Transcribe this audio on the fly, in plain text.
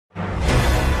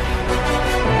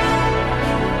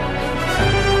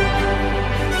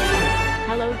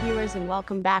guys, and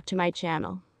welcome back to my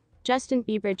channel. Justin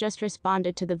Bieber just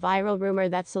responded to the viral rumor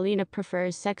that Selena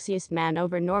prefers Sexiest man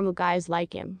over normal guys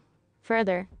like him.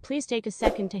 Further, please take a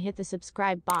second to hit the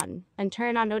subscribe button and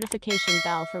turn on notification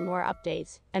bell for more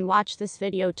updates, and watch this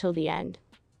video till the end.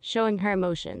 Showing her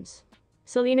emotions.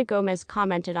 Selena Gomez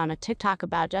commented on a TikTok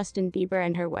about Justin Bieber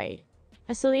and her weight.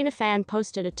 A Selena fan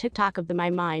posted a TikTok of the My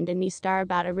Mind and Me star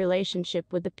about a relationship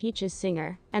with the Peaches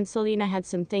singer, and Selena had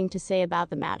something to say about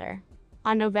the matter.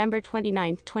 On November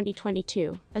 29,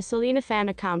 2022, a Selena fan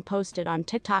account posted on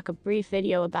TikTok a brief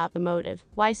video about the motive,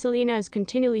 why Selena is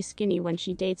continually skinny when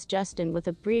she dates Justin, with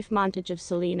a brief montage of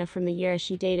Selena from the year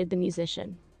she dated the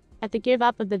musician. At the give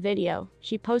up of the video,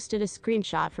 she posted a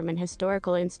screenshot from an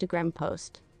historical Instagram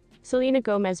post. Selena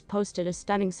Gomez posted a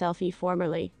stunning selfie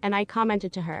formerly, and I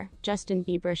commented to her, "Justin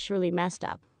Bieber surely messed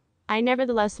up. I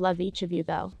nevertheless love each of you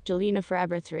though, Jelena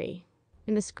Forever 3.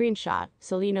 In the screenshot,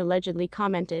 Selena allegedly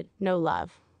commented, "No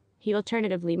love. He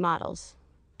alternatively models.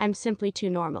 I'm simply too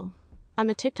normal." On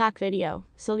the TikTok video,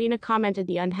 Selena commented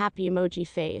the unhappy emoji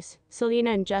face.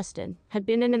 Selena and Justin had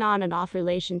been in an on and off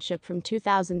relationship from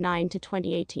 2009 to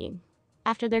 2018.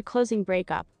 After their closing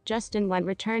breakup, Justin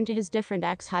returned to his different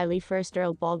ex Hailey, first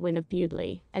Earl Baldwin of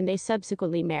Bewdley, and they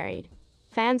subsequently married.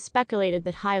 Fans speculated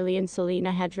that Hailey and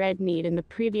Selena had red meat in the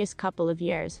previous couple of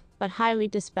years, but Hailey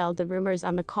dispelled the rumors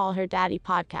on the Call Her Daddy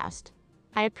podcast.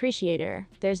 "I appreciate her,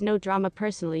 there's no drama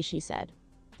personally," she said.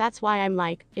 "That's why I'm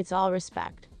like, it's all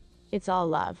respect. It's all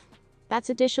love. That's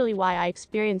additionally why I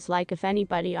experience like if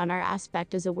anybody on our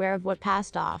aspect is aware of what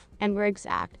passed off, and we're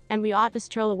exact, and we ought to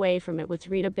stroll away from it with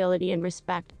readability and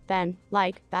respect, then,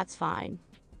 like, that's fine."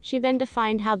 She then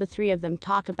defined how the three of them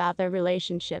talked about their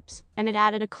relationships, and it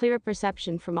added a clearer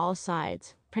perception from all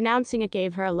sides, pronouncing it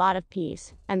gave her a lot of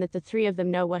peace, and that the three of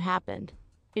them know what happened.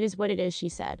 "It is what it is," she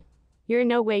said. "You're in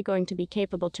no way going to be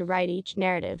capable to write each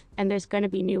narrative, and there's gonna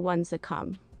be new ones that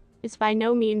come. It's by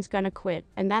no means gonna quit,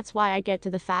 and that's why I get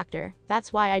to the factor,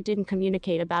 that's why I didn't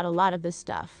communicate about a lot of this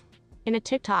stuff." In a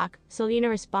TikTok, Selena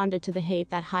responded to the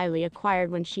hate that Hailey acquired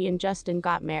when she and Justin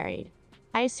got married.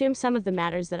 "I assume some of the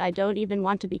matters that I don't even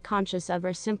want to be conscious of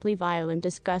are simply vile and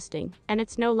disgusting, and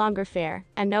it's no longer fair,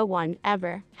 and no one,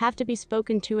 ever, have to be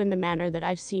spoken to in the manner that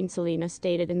I've seen," Selena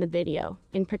stated in the video,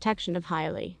 in protection of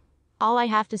Hailey. "All I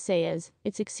have to say is,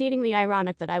 it's exceedingly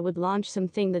ironic that I would launch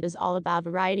something that is all about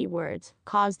variety words,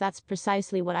 cause that's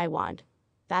precisely what I want.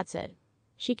 That's it."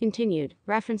 She continued,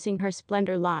 referencing her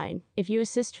Splendor line, "If you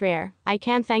assist rare, I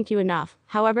can't thank you enough,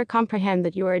 however comprehend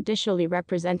that you are additionally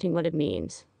representing what it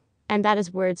means. And that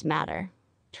is words matter.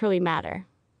 Truly matter."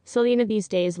 Selena these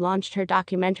days launched her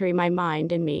documentary My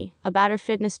Mind and Me, about her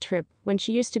fitness trip, when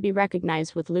she used to be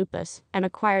recognized with lupus, and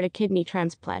acquired a kidney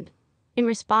transplant. In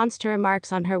response to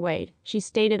remarks on her weight, she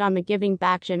stated on the Giving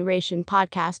Back Generation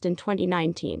podcast in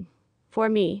 2019, "For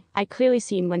me, I clearly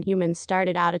seen when humans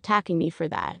started out attacking me for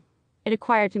that. It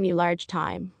acquired to me large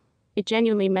time. It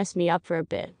genuinely messed me up for a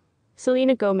bit."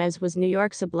 Selena Gomez was New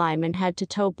York sublime and head to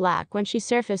toe black when she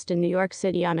surfaced in New York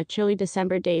City on a chilly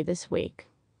December day this week.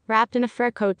 Wrapped in a fur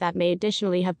coat that may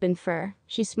additionally have been fur,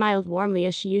 she smiled warmly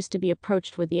as she used to be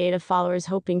approached with the aid of followers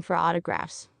hoping for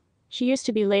autographs. She used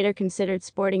to be later considered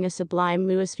sporting a sublime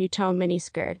Louis Vuitton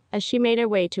miniskirt, as she made her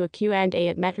way to a Q&A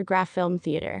at Metrograph Film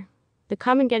Theater. The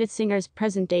Come and Get It singer's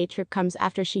present-day trip comes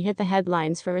after she hit the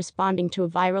headlines for responding to a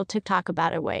viral TikTok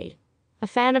about her weight. A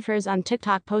fan of hers on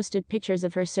TikTok posted pictures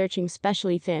of her searching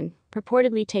specially thin,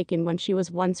 purportedly taken when she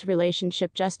was once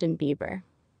relationship Justin Bieber.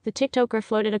 The TikToker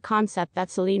floated a concept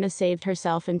that Selena saved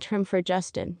herself in trim for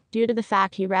Justin, due to the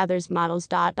fact he rathers models.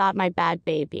 "My bad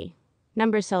baby."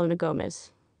 Number Selena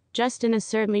Gomez. Justin is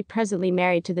certainly presently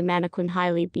married to the mannequin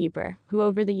Hailey Bieber, who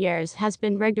over the years has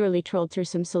been regularly trolled through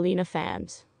some Selena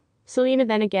fans. Selena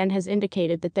then again has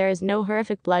indicated that there is no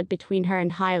horrific blood between her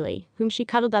and Hailey, whom she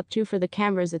cuddled up to for the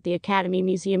cameras at the Academy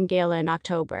Museum Gala in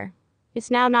October.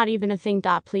 "It's now not even a thing.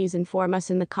 Please inform us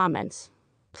in the comments.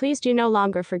 Please do no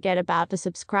longer forget about to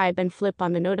subscribe and flip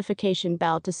on the notification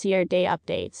bell to see our day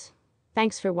updates.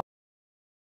 Thanks for watching.